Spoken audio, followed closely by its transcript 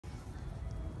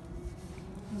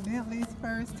Bentley's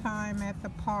first time at the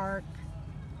park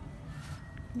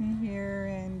in here,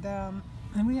 and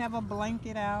we have a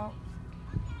blanket out,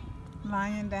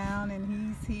 lying down, and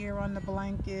he's here on the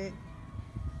blanket.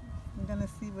 I'm gonna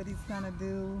see what he's gonna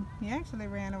do. He actually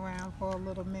ran around for a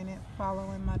little minute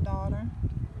following my daughter,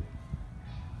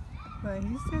 but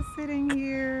he's just sitting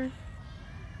here,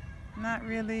 not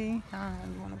really. I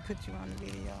don't want to put you on the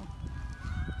video,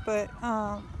 but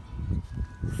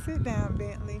sit down,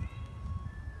 Bentley.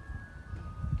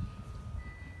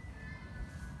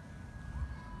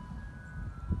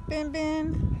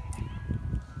 Ben.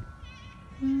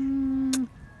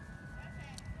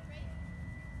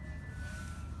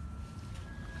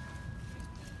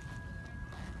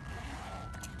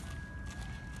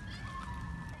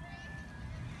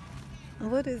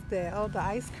 What is that? Oh, the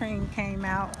ice cream came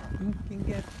out. You can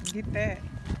get that.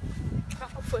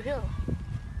 For him.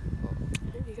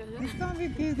 He's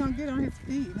gonna get on his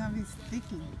feet. It's gonna be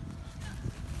sticky.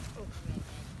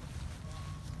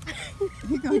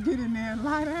 He's gonna get in there and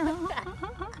lie down.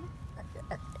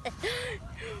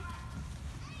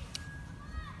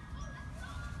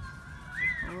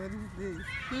 What is this?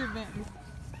 Here, Bentley.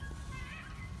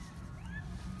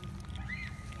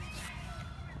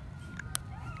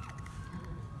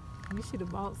 You should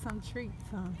have bought some treats,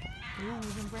 huh? You didn't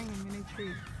even bring him any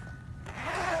treats.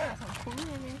 Some food in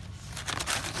there.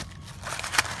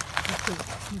 Put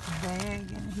his bag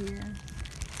in here.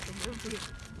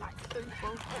 Like 3, 4.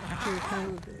 I could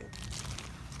close it.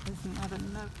 It's not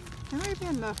enough. It may be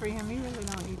enough for him. He really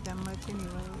don't eat that much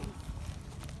anyway.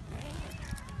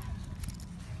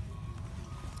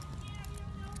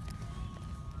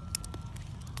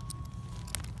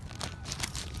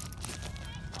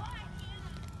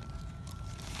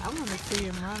 I want to see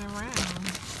him run around.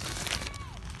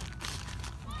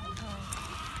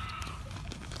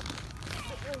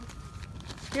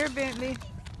 Here, Bentley.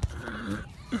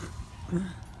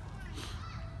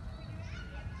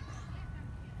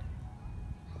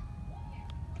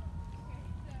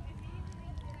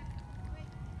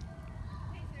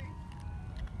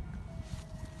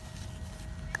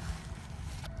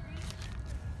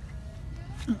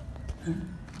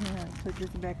 Yeah, put this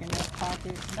back in that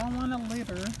pocket. Don't want to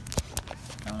litter.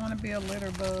 Don't want to be a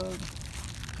litter bug.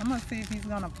 I'm going to see if he's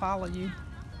going to follow you.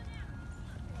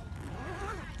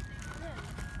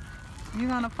 You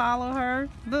going to follow her?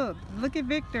 Look at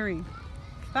Victory.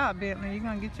 Stop, Bentley. You're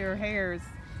going to get your hairs,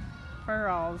 fur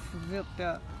all zipped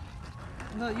up.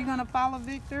 Look, you going to follow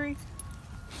Victory?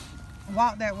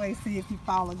 Walk that way, see if he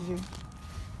follows you.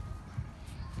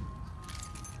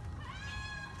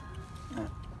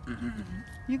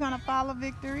 You gonna follow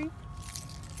Victory?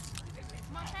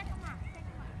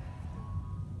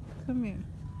 Come here.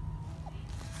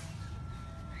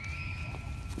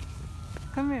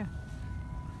 Come here.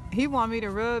 He want me to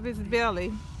rub his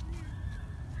belly.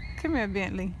 Come here,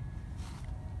 Bentley.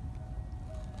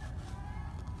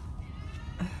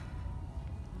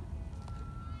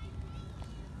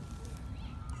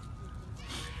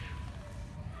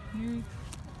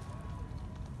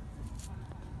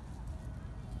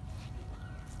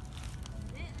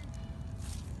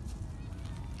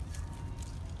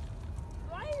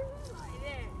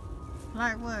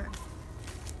 Like what?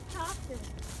 Talking.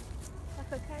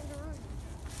 Like a kangaroo.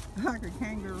 Like a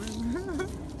kangaroo.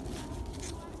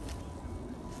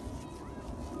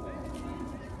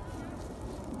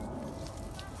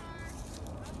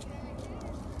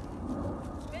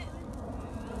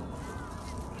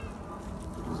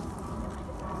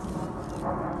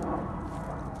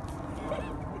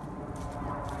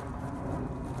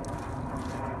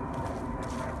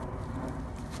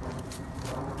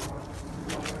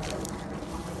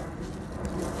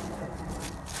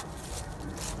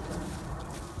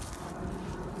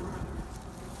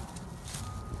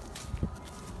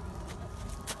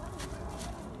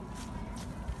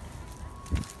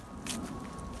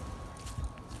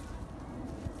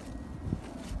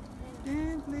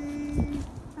 Bentley.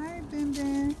 Hi, Ben. Hi,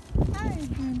 Ben. Hi,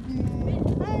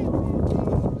 Ben.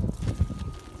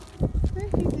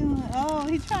 What's he doing? Oh,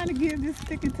 he's trying to get this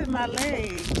sticking to my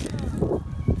leg.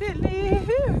 Bentley.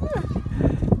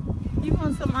 You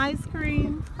want some ice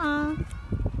cream, huh?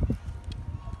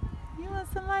 You want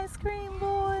some ice cream,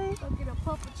 boy? Go get a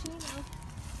puppuccino.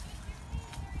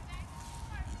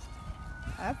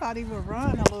 I thought he would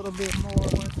run a little bit more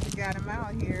once we got him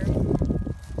out here.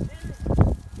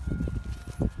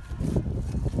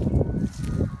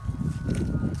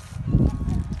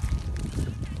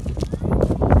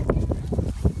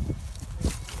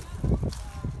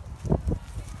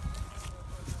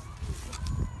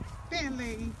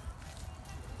 Bentley!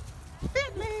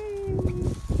 Bentley!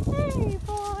 Hey,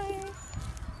 boy!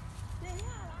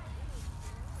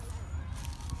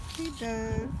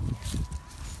 does.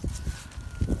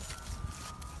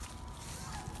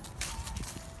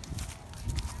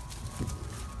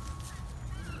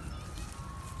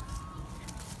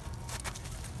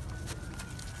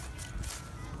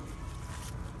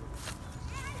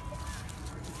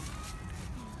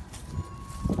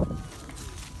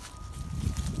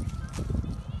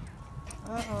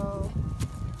 Uh-oh.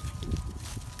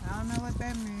 I don't know what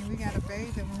that means. We gotta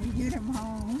bathe him when we get him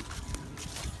home.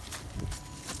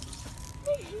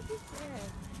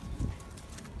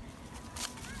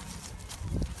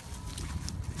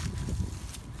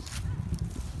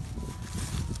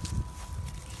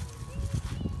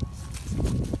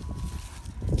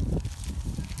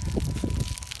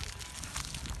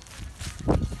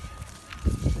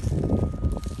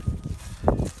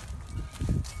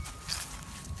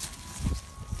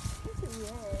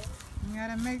 We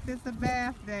gotta make this a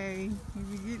bath day.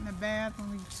 We get in the bath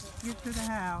when we get to the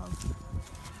house.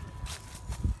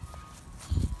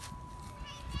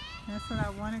 That's what I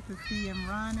wanted to see him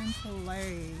run and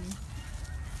play.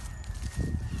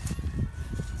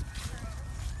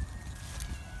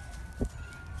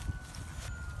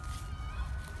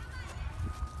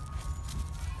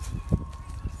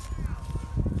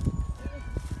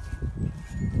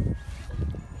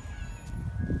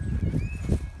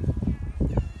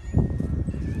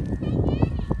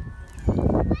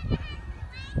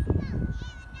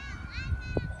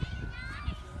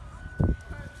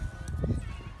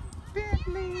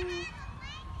 Bentley!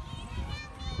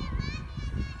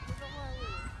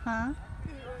 Huh?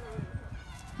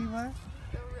 He what?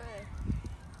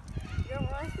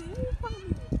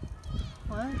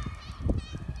 What?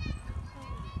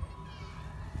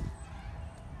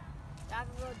 I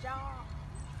can go jog.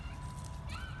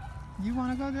 You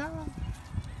wanna go jog?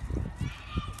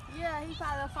 Yeah, he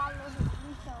probably follows me.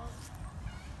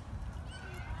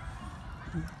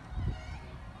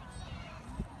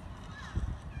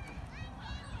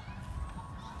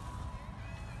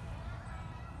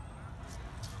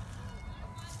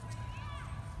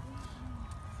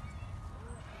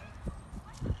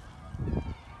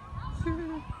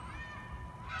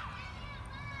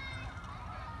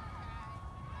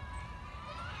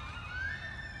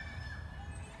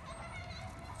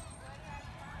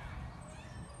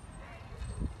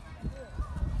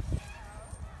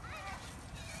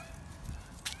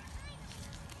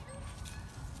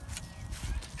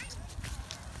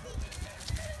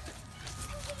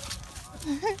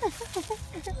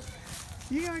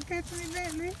 You gonna catch me,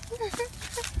 Bentley?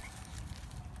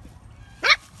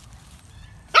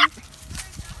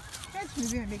 Catch me,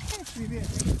 Bentley. Catch me,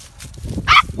 Bentley.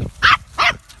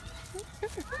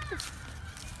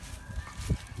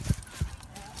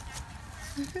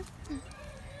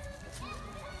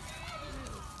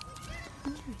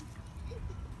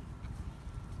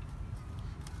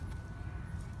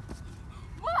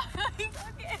 What?